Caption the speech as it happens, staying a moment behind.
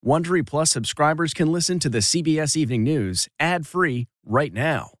Wondery Plus subscribers can listen to the CBS Evening News ad-free right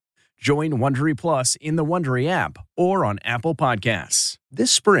now. Join Wondery Plus in the Wondery app or on Apple Podcasts.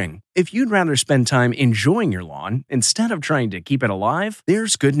 This spring, if you'd rather spend time enjoying your lawn instead of trying to keep it alive,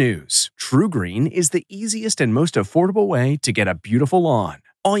 there's good news. True Green is the easiest and most affordable way to get a beautiful lawn.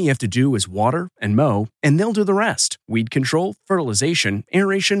 All you have to do is water and mow, and they'll do the rest. Weed control, fertilization,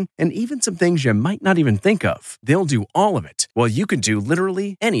 aeration, and even some things you might not even think of. They'll do all of it, while you can do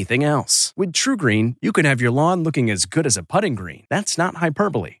literally anything else. With True Green, you can have your lawn looking as good as a putting green. That's not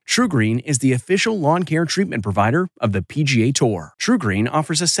hyperbole. True Green is the official lawn care treatment provider of the PGA Tour. True Green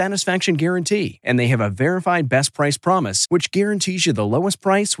offers a satisfaction guarantee, and they have a verified best price promise, which guarantees you the lowest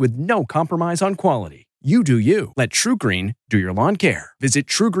price with no compromise on quality. You do you. Let True Green do your lawn care. Visit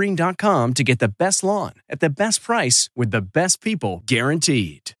truegreen.com to get the best lawn at the best price with the best people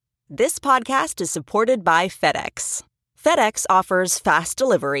guaranteed. This podcast is supported by FedEx. FedEx offers fast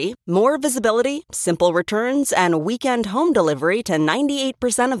delivery, more visibility, simple returns, and weekend home delivery to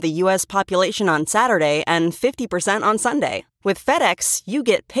 98% of the U.S. population on Saturday and 50% on Sunday. With FedEx, you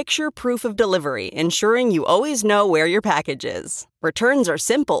get picture proof of delivery, ensuring you always know where your package is. Returns are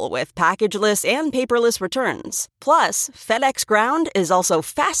simple with packageless and paperless returns. Plus, FedEx Ground is also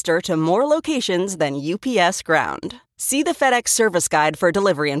faster to more locations than UPS Ground. See the FedEx service guide for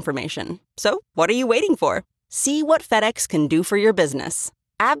delivery information. So, what are you waiting for? See what FedEx can do for your business.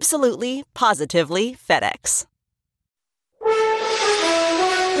 Absolutely, positively FedEx.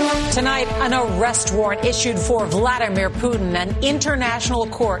 Tonight, an arrest warrant issued for Vladimir Putin. An international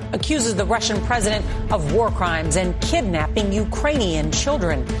court accuses the Russian president of war crimes and kidnapping Ukrainian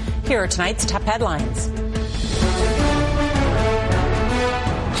children. Here are tonight's top headlines.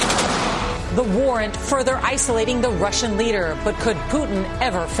 The warrant further isolating the Russian leader. But could Putin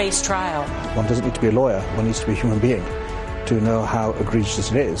ever face trial? One doesn't need to be a lawyer. One needs to be a human being to know how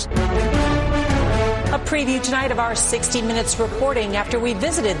egregious it is. A preview tonight of our 60 Minutes reporting after we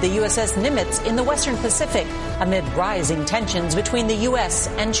visited the USS Nimitz in the Western Pacific amid rising tensions between the U.S.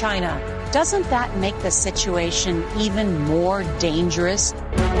 and China. Doesn't that make the situation even more dangerous?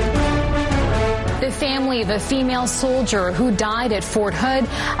 The family of a female soldier who died at Fort Hood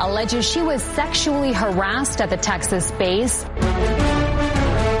alleges she was sexually harassed at the Texas base.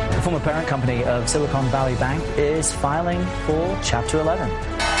 The former parent company of Silicon Valley Bank is filing for Chapter 11.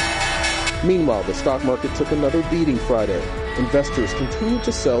 Meanwhile, the stock market took another beating Friday. Investors continued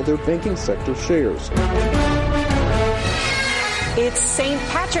to sell their banking sector shares. It's St.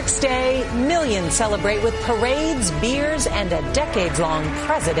 Patrick's Day. Millions celebrate with parades, beers, and a decades-long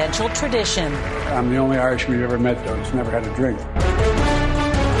presidential tradition. I'm the only Irishman you've ever met, though, who's never had a drink.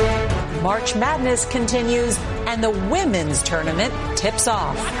 March Madness continues, and the women's tournament tips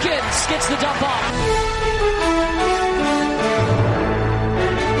off. Watkins gets the dump off.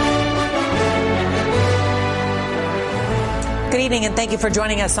 Good evening, and thank you for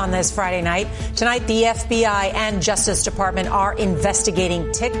joining us on this Friday night. Tonight, the FBI and Justice Department are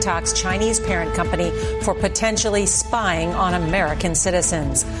investigating TikTok's Chinese parent company for potentially spying on American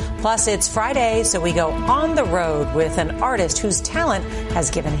citizens. Plus, it's Friday, so we go on the road with an artist whose talent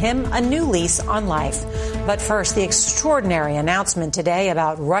has given him a new lease on life. But first, the extraordinary announcement today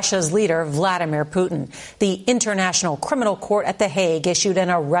about Russia's leader, Vladimir Putin. The International Criminal Court at The Hague issued an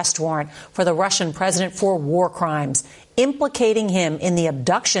arrest warrant for the Russian president for war crimes, implicating him in the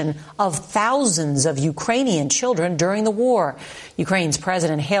abduction of thousands of Ukrainian children during the war. Ukraine's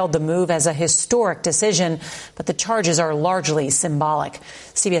president hailed the move as a historic decision, but the charges are largely symbolic.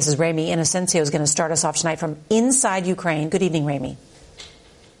 CBS's Ramy Inocencio is going to start us off tonight from inside Ukraine. Good evening, Ramy.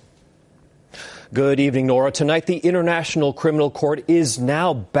 Good evening, Norah. Tonight, the International Criminal Court is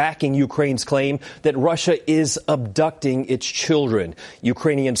now backing Ukraine's claim that Russia is abducting its children.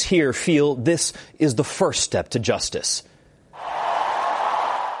 Ukrainians here feel this is the first step to justice.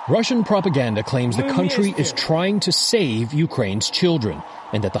 Russian propaganda claims the country is trying to save Ukraine's children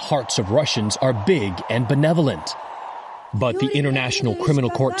and that the hearts of Russians are big and benevolent. But the International Criminal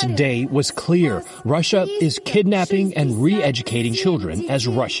Court today was clear. Russia is kidnapping and re-educating children as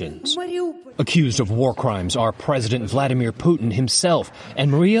Russians. Accused of war crimes are President Vladimir Putin himself and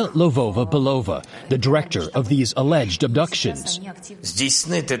Maria Lvova-Belova, the director of these alleged abductions.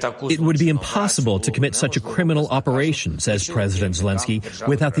 It would be impossible to commit such a criminal operation, says President Zelensky,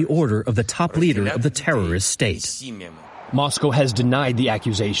 without the order of the top leader of the terrorist state. Moscow has denied the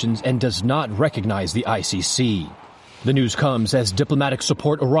accusations and does not recognize the ICC. The news comes as diplomatic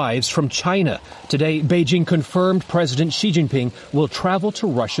support arrives from China. Today, Beijing confirmed President Xi Jinping will travel to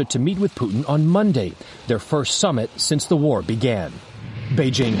Russia to meet with Putin on Monday, their first summit since the war began.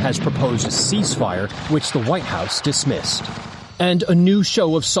 Beijing has proposed a ceasefire, which the White House dismissed. And a new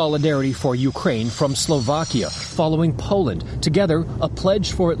show of solidarity for Ukraine from Slovakia, following Poland. Together, a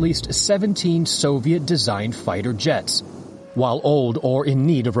pledge for at least 17 Soviet-designed fighter jets. While old or in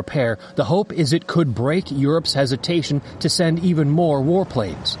need of repair, the hope is it could break Europe's hesitation to send even more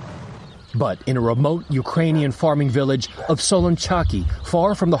warplanes. But in a remote Ukrainian farming village of Solonchaki,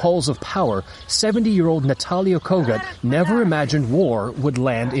 far from the halls of power, 70-year-old Natalia Kogut never imagined war would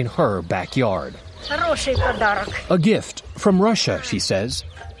land in her backyard. A gift from Russia, she says.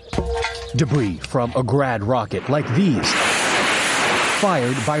 Debris from a Grad rocket like these,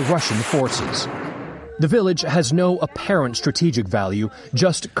 fired by Russian forces. The village has no apparent strategic value,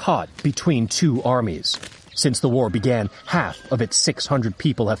 just caught between two armies. Since the war began, half of its 600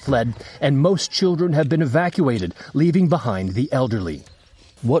 people have fled, and most children have been evacuated, leaving behind the elderly.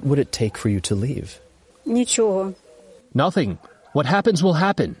 What would it take for you to leave? Ничего. Nothing. What happens will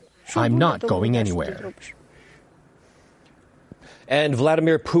happen. I'm not going anywhere. And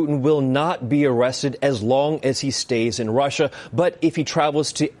Vladimir Putin will not be arrested as long as he stays in Russia. But if he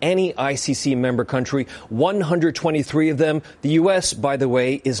travels to any ICC member country, 123 of them, the U.S., by the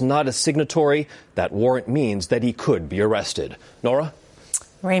way, is not a signatory. That warrant means that he could be arrested. Norah?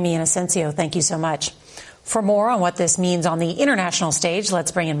 Ramy and Asensio, thank you so much. For more on what this means on the international stage,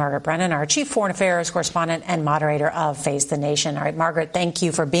 let's bring in Margaret Brennan, our chief foreign affairs correspondent and moderator of Face the Nation. All right, Margaret, thank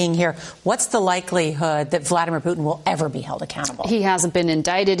you for being here. What's the likelihood that Vladimir Putin will ever be held accountable? He hasn't been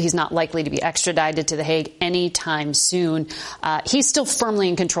indicted. He's not likely to be extradited to The Hague anytime soon. He's still firmly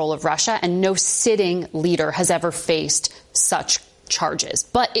in control of Russia, and no sitting leader has ever faced such charges.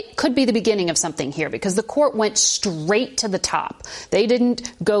 But it could be the beginning of something here, because the court went straight to the top. They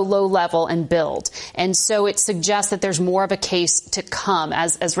didn't go low level and build. And so it suggests that there's more of a case to come.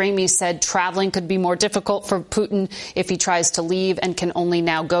 As Ramy said, traveling could be more difficult for Putin if he tries to leave and can only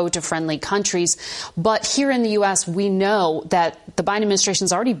now go to friendly countries. But here in the U.S., we know that the Biden administration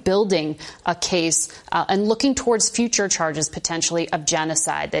is already building a case and looking towards future charges, potentially, of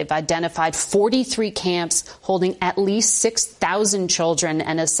genocide. They've identified 43 camps holding at least 6,000 children.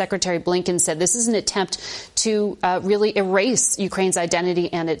 And as Secretary Blinken said, this is an attempt to really erase Ukraine's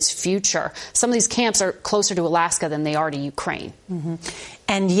identity and its future. Some of these camps are closer to Alaska than they are to Ukraine. Mm-hmm.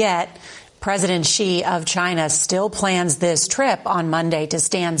 And yet, President Xi of China still plans this trip on Monday to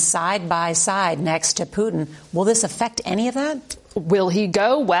stand side by side next to Putin. Will this affect any of that? Will he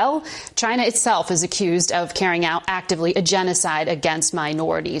go? Well, China itself is accused of carrying out actively a genocide against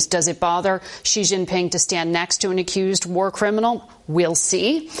minorities. Does it bother Xi Jinping to stand next to an accused war criminal? We'll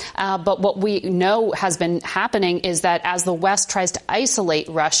see. But what we know has been happening is that as the West tries to isolate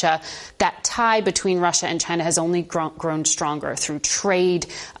Russia, that tie between Russia and China has only grown stronger through trade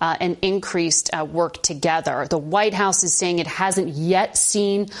and increased work together. The White House is saying it hasn't yet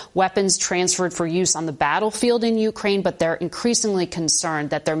seen weapons transferred for use on the battlefield in Ukraine, but they're increasingly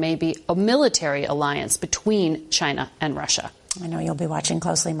concerned that there may be a military alliance between China and Russia. I know you'll be watching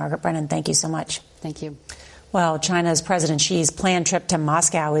closely. Margaret Brennan, thank you so much. Thank you. Well, China's President Xi's planned trip to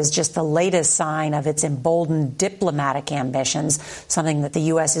Moscow is just the latest sign of its emboldened diplomatic ambitions, something that the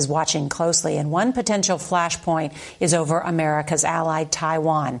U.S. is watching closely. And one potential flashpoint is over America's ally,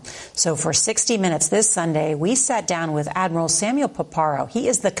 Taiwan. So for 60 Minutes this Sunday, we sat down with Admiral Samuel Paparo. He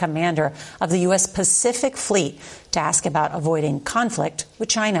is the commander of the U.S. Pacific Fleet to ask about avoiding conflict with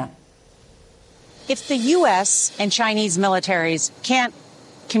China. If the U.S. and Chinese militaries can't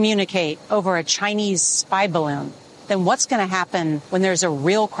communicate over a Chinese spy balloon, then what's going to happen when there's a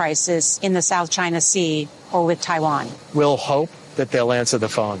real crisis in the South China Sea or with Taiwan? We'll hope that they'll answer the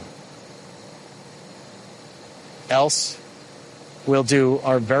phone. Else, we'll do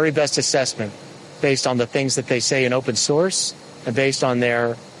our very best assessment based on the things that they say in open source and based on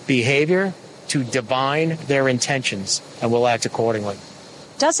their behavior to divine their intentions, and we'll act accordingly.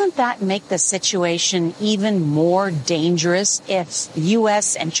 Doesn't that make the situation even more dangerous if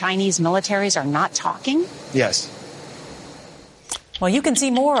U.S. and Chinese militaries are not talking? Yes. Well, you can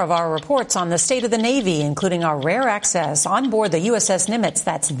see more of our reports on the state of the Navy, including our rare access on board the USS Nimitz.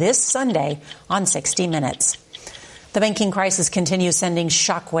 That's this Sunday on 60 Minutes. The banking crisis continues sending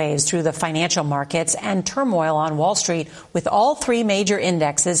shockwaves through the financial markets and turmoil on Wall Street, with all three major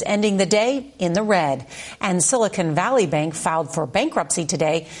indexes ending the day in the red. And Silicon Valley Bank filed for bankruptcy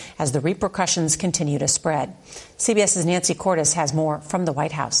today as the repercussions continue to spread. CBS's Nancy Cordes has more from the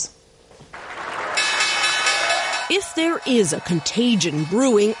White House. If there is a contagion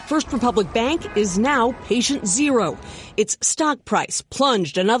brewing, First Republic Bank is now patient zero. Its stock price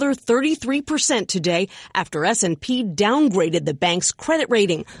plunged another 33% today after S&P downgraded the bank's credit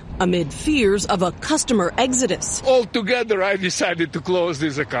rating amid fears of a customer exodus. Altogether, I decided to close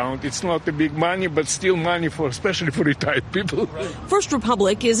this account. It's not a big money, but still money especially for retired people. First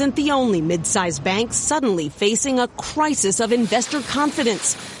Republic isn't the only mid-sized bank suddenly facing a crisis of investor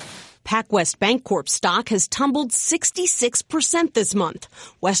confidence. PacWest Bancorp stock has tumbled 66% this month.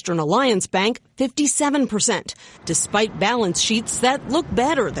 Western Alliance Bank, 57%, despite balance sheets that look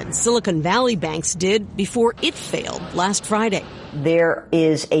better than Silicon Valley Bank's did before it failed last Friday. There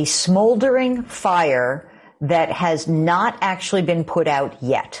is a smoldering fire that has not actually been put out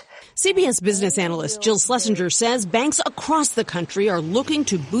yet. CBS business analyst Jill Schlesinger says banks across the country are looking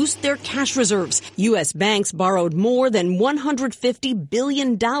to boost their cash reserves. U.S. banks borrowed more than $150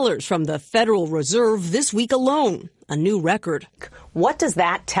 billion from the Federal Reserve this week alone, a new record. What does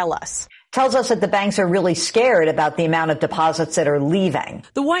that tell us? Tells us that the banks are really scared about the amount of deposits that are leaving.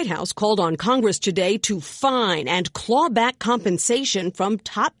 The White House called on Congress today to fine and claw back compensation from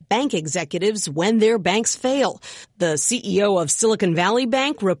top bank executives when their banks fail. The CEO of Silicon Valley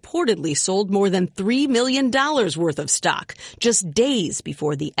Bank reportedly sold more than $3 million worth of stock just days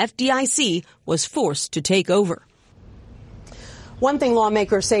before the FDIC was forced to take over. One thing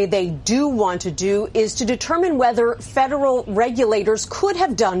lawmakers say they do want to do is to determine whether federal regulators could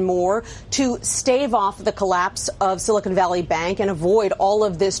have done more to stave off the collapse of Silicon Valley Bank and avoid all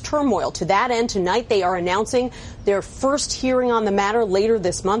of this turmoil. To that end, tonight they are announcing their first hearing on the matter later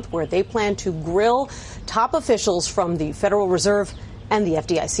this month, where they plan to grill top officials from the Federal Reserve and the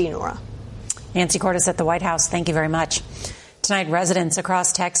FDIC, Norah. Nancy Cordes at the White House, thank you very much. Tonight, residents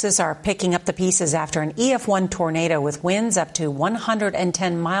across Texas are picking up the pieces after an EF1 tornado with winds up to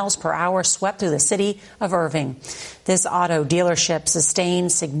 110 miles per hour swept through the city of Irving. This auto dealership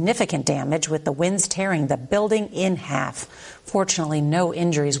sustained significant damage, with the winds tearing the building in half. Fortunately, no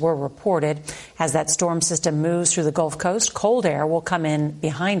injuries were reported. As that storm system moves through the Gulf Coast, cold air will come in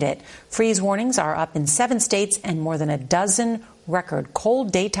behind it. Freeze warnings are up in 7 states, and more than a dozen record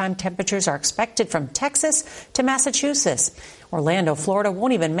cold daytime temperatures are expected from Texas to Massachusetts. Orlando, Florida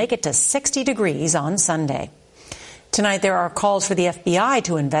won't even make it to 60 degrees on Sunday. Tonight, there are calls for the FBI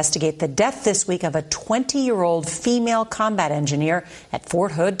to investigate the death this week of a 20-year-old female combat engineer at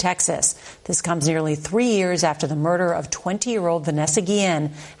Fort Hood, Texas. This comes nearly 3 years after the murder of 20-year-old Vanessa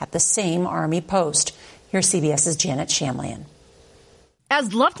Guillen at the same Army post. Here's CBS's Janet Shamlian.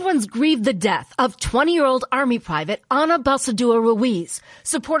 As loved ones grieve the death of 20-year-old Army Private Ana Balsadua Ruiz,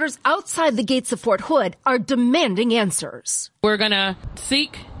 supporters outside the gates of Fort Hood are demanding answers. We're going to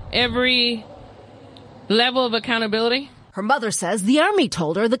seek every level of accountability. Her mother says the Army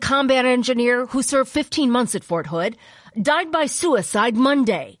told her the combat engineer who served 15 months at Fort Hood died by suicide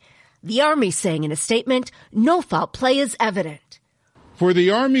Monday. The Army saying in a statement, no foul play is evident. For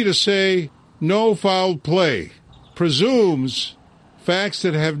the Army to say no foul play presumes facts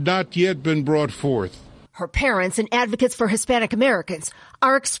that have not yet been brought forth. Her parents and advocates for Hispanic Americans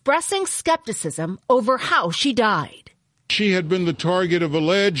are expressing skepticism over how she died. She had been the target of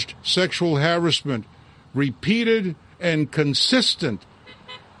alleged sexual harassment, repeated and consistent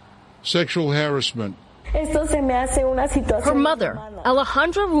sexual harassment. Her mother,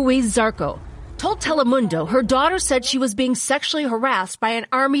 Alejandra Ruiz Zarco, told Telemundo her daughter said she was being sexually harassed by an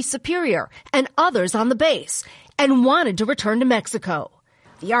Army superior and others on the base and wanted to return to Mexico.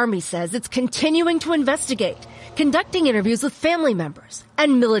 The Army says it's continuing to investigate, conducting interviews with family members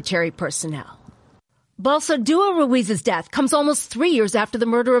and military personnel. Balsadua Ruiz's death comes almost 3 years after the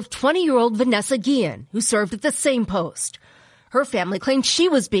murder of 20-year-old Vanessa Guillen, who served at the same post. Her family claimed she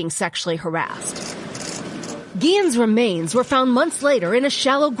was being sexually harassed. Guillen's remains were found months later in a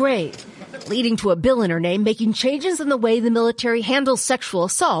shallow grave, leading to a bill in her name making changes in the way the military handles sexual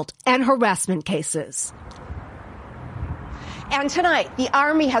assault and harassment cases. And tonight, the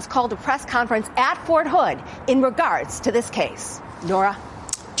Army has called a press conference at Fort Hood in regards to this case. Norah?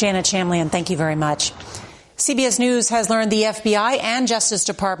 Janet Shamlian, thank you very much. CBS News has learned the FBI and Justice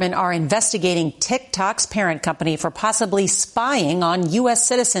Department are investigating TikTok's parent company for possibly spying on U.S.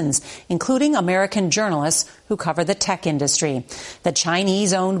 citizens, including American journalists who cover the tech industry. The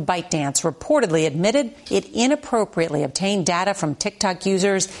Chinese-owned ByteDance reportedly admitted it inappropriately obtained data from TikTok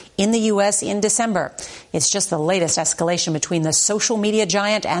users in the U.S. in December. It's just the latest escalation between the social media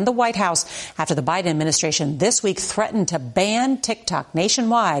giant and the White House after the Biden administration this week threatened to ban TikTok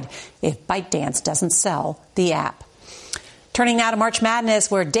nationwide if ByteDance doesn't sell the app. Turning now to March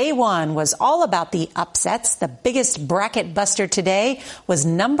Madness, where day one was all about the upsets. The biggest bracket buster today was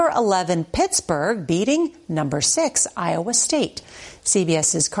number 11 Pittsburgh beating number 6 Iowa State.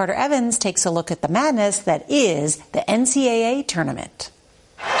 CBS's Carter Evans takes a look at the madness that is the NCAA tournament.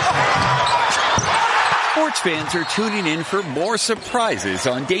 Sports fans are tuning in for more surprises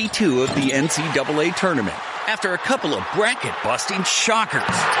on day 2 of the NCAA tournament after a couple of bracket-busting shockers.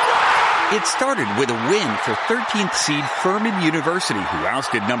 It started with a win for 13th seed Furman University, who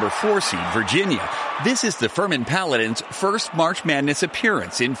ousted number 4 seed Virginia. This is the Furman Paladins' first March Madness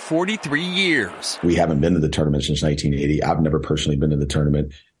appearance in 43 years. We haven't been to the tournament since 1980. I've never personally been to the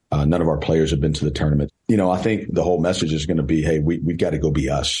tournament. None of our players have been to the tournament. You know, I think the whole message is going to be, hey, we've got to go be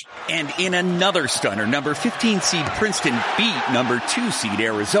us. And in another stunner, number 15 seed Princeton beat number 2 seed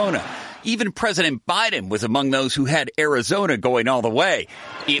Arizona. Even President Biden was among those who had Arizona going all the way.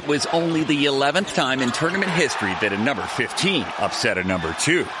 It was only the 11th time in tournament history that a number 15 upset a number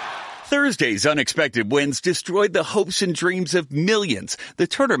 2. Thursday's unexpected wins destroyed the hopes and dreams of millions. The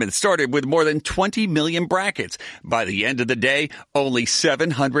tournament started with more than 20 million brackets. By the end of the day, only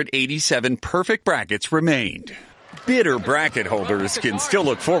 787 perfect brackets remained. Bitter bracket holders can still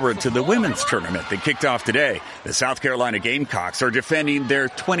look forward to the women's tournament that kicked off today. The South Carolina Gamecocks are defending their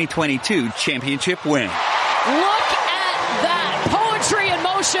 2022 championship win. Look at that. Poetry in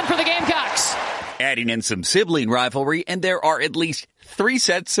motion for the Gamecocks. Adding in some sibling rivalry, and there are at least 3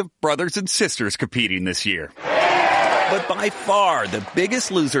 sets of brothers and sisters competing this year. But by far, the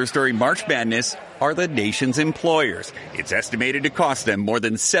biggest losers during March Madness are the nation's employers. It's estimated to cost them more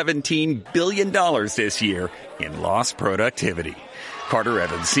than $17 billion this year in lost productivity. Carter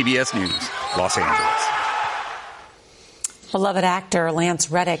Evans, CBS News, Los Angeles. Beloved actor Lance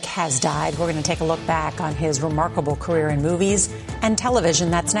Reddick has died. We're going to take a look back on his remarkable career in movies and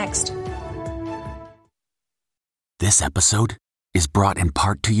television. That's next. This episode is brought in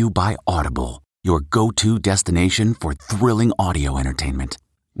part to you by Audible, your go-to destination for thrilling audio entertainment.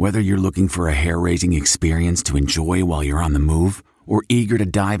 Whether you're looking for a hair-raising experience to enjoy while you're on the move or eager to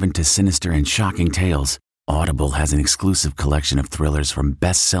dive into sinister and shocking tales, Audible has an exclusive collection of thrillers from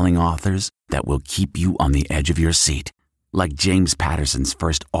best-selling authors that will keep you on the edge of your seat. Like James Patterson's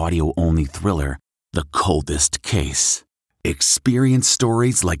first audio-only thriller, The Coldest Case. Experience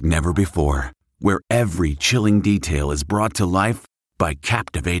stories like never before, where every chilling detail is brought to life by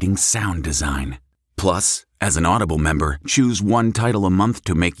captivating sound design. Plus, as an Audible member, choose one title a month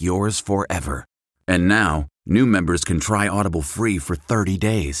to make yours forever. And now, new members can try Audible free for 30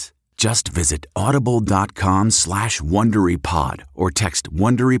 days. Just visit audible.com/WonderyPod or text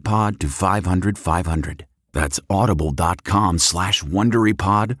WonderyPod to 500-500. That's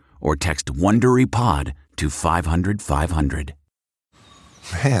audible.com/WonderyPod or text WonderyPod to 500-500.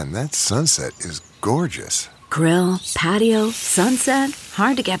 Man, that sunset is gorgeous. Grill, patio, sunset.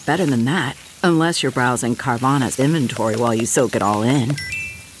 Hard to get better than that. Unless you're browsing Carvana's inventory while you soak it all in.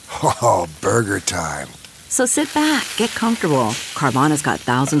 Oh, burger time. So sit back, get comfortable. Carvana's got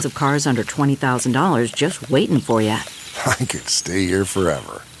thousands of cars under $20,000 just waiting for you. I could stay here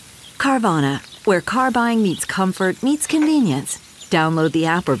forever. Carvana, where car buying meets comfort meets convenience. Download the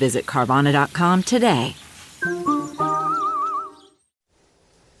app or visit Carvana.com today.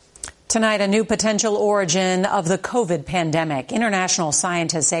 Tonight, a new potential origin of the COVID pandemic. International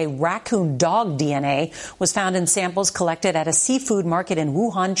scientists say raccoon dog DNA was found in samples collected at a seafood market in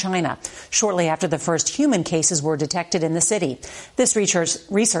Wuhan, China, shortly after the first human cases were detected in the city. This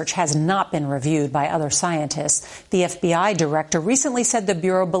research has not been reviewed by other scientists. The FBI director recently said the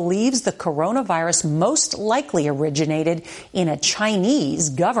Bureau believes the coronavirus most likely originated in a Chinese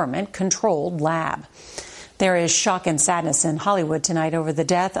government-controlled lab. There is shock and sadness in Hollywood tonight over the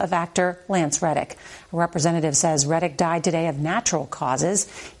death of actor Lance Reddick. A representative says Reddick died today of natural causes.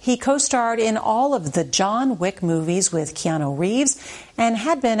 He co-starred in all of the John Wick movies with Keanu Reeves and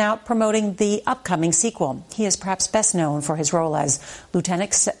had been out promoting the upcoming sequel. He is perhaps best known for his role as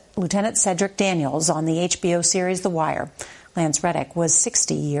Lieutenant Cedric Daniels on the HBO series The Wire. Lance Reddick was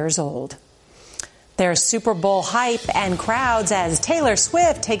 60 years old. There's Super Bowl hype and crowds as Taylor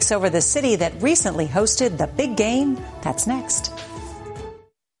Swift takes over the city that recently hosted the big game. That's next.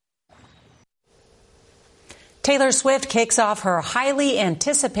 Taylor Swift kicks off her highly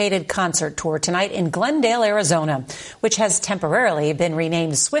anticipated concert tour tonight in Glendale, Arizona, which has temporarily been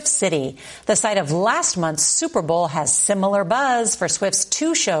renamed Swift City. The site of last month's Super Bowl has similar buzz for Swift's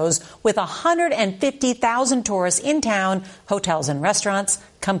 2 shows with 150,000 tourists in town, hotels and restaurants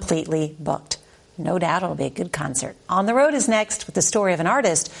completely booked. No doubt it'll be a good concert. On the Road is next with the story of an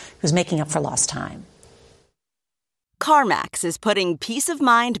artist who's making up for lost time. CarMax is putting peace of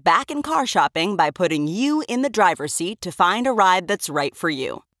mind back in car shopping by putting you in the driver's seat to find a ride that's right for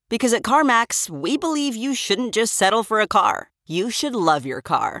you. Because at CarMax, we believe you shouldn't just settle for a car. You should love your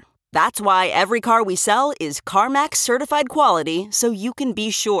car. That's why every car we sell is CarMax certified quality, so you can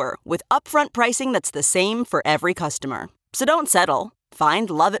be sure with upfront pricing that's the same for every customer. So don't settle. Find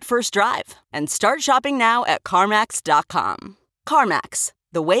love at first drive and start shopping now at CarMax.com. CarMax,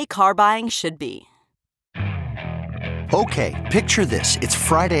 the way car buying should be. Okay, picture this. It's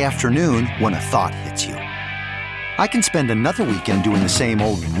Friday afternoon when a thought hits you. I can spend another weekend doing the same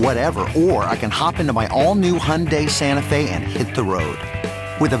old whatever, or I can hop into my all-new Hyundai Santa Fe and hit the road.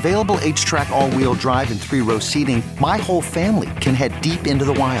 With available H-Track all-wheel drive and 3-row seating, my whole family can head deep into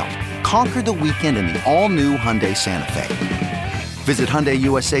the wild. Conquer the weekend in the all-new Hyundai Santa Fe. Visit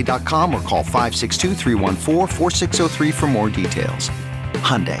HyundaiUSA.com or call 562-314-4603 for more details.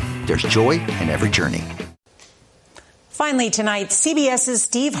 Hyundai, there's joy in every journey. Finally tonight, CBS's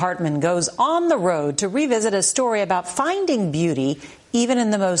Steve Hartman goes on the road to revisit a story about finding beauty even in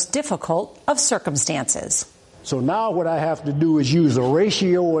the most difficult of circumstances. So now what I have to do is use a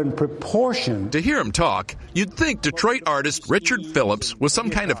ratio and proportion. To hear him talk, you'd think Detroit artist Richard Phillips was some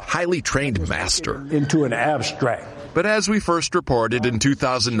kind of highly trained master. Into an abstract. But as we first reported in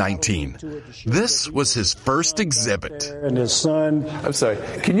 2019, this was his first exhibit. And his son. I'm sorry,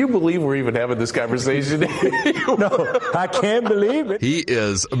 can you believe we're even having this conversation? No, I can't believe it. He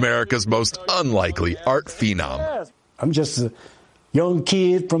is America's most unlikely art phenom. I'm just a young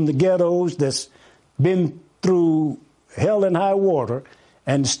kid from the ghettos that's been through hell and high water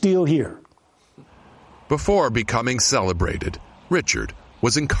and still here. Before becoming celebrated, Richard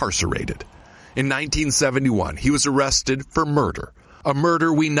was incarcerated. In 1971, he was arrested for murder, a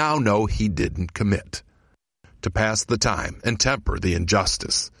murder we now know he didn't commit. To pass the time and temper the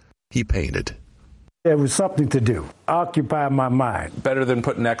injustice, he painted. There was something to do, occupy my mind. Better than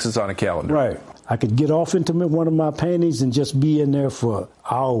putting X's on a calendar. Right. I could get off into one of my paintings and just be in there for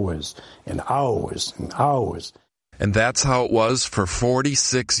hours and hours and hours. And that's how it was for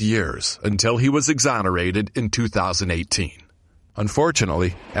 46 years until he was exonerated in 2018.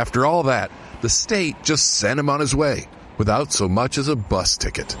 Unfortunately, after all that, the state just sent him on his way without so much as a bus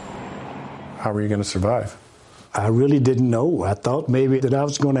ticket. How were you going to survive? I really didn't know. I thought maybe that I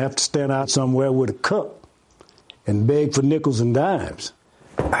was going to have to stand out somewhere with a cup and beg for nickels and dimes.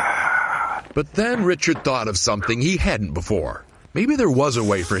 But then Richard thought of something he hadn't before. Maybe there was a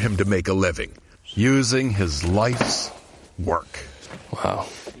way for him to make a living using his life's work. Wow.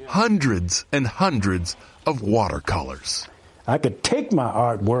 Hundreds and hundreds of watercolors. I could take my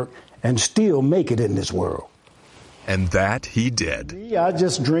artwork and still make it in this world. And that he did. I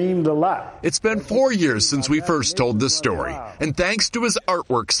just dreamed a lot. It's been 4 years since we first told this story. And thanks to his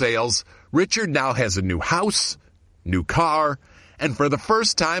artwork sales, Richard now has a new house, new car, and for the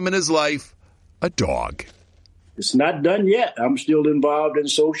first time in his life, a dog. It's not done yet. I'm still involved in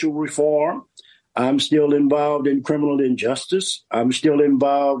social reform. I'm still involved in criminal injustice. I'm still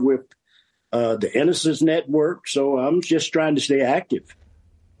involved with the Innocence Network. So I'm just trying to stay active.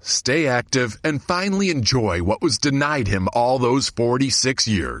 Stay active and finally enjoy what was denied him all those 46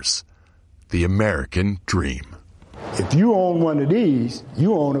 years. The American dream. If you own one of these,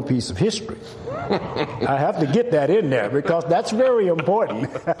 you own a piece of history. I have to get that in there because that's very important.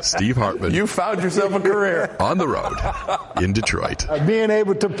 Steve Hartman. You found yourself a career. On the road in Detroit. Being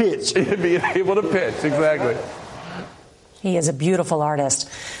able to pitch. Being able to pitch, exactly. He is a beautiful artist.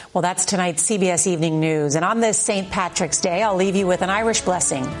 Well, that's tonight's CBS Evening News. And on this St. Patrick's Day, I'll leave you with an Irish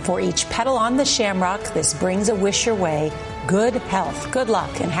blessing. For each petal on the shamrock, this brings a wish your way. Good health, good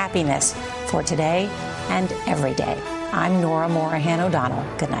luck, and happiness for today and every day. I'm Norah Morahan O'Donnell.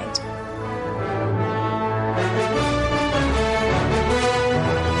 Good night.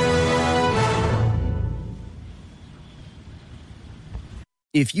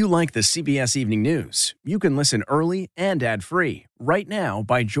 If you like the CBS Evening News, you can listen early and ad-free right now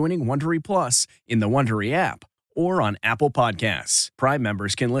by joining Wondery Plus in the Wondery app or on Apple Podcasts. Prime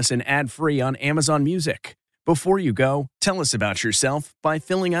members can listen ad-free on Amazon Music. Before you go, tell us about yourself by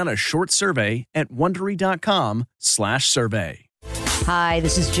filling out a short survey at Wondery.com/survey. Hi,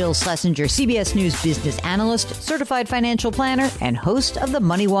 this is Jill Schlesinger, CBS News business analyst, certified financial planner, and host of the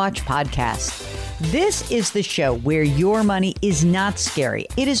Money Watch podcast. This is the show where your money is not scary.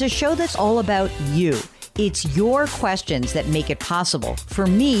 It is a show that's all about you. It's your questions that make it possible for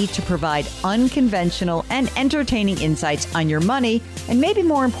me to provide unconventional and entertaining insights on your money, and maybe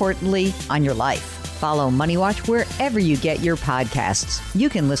more importantly, on your life. Follow Money Watch wherever you get your podcasts. You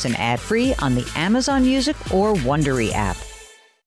can listen ad-free on the Amazon Music or Wondery app.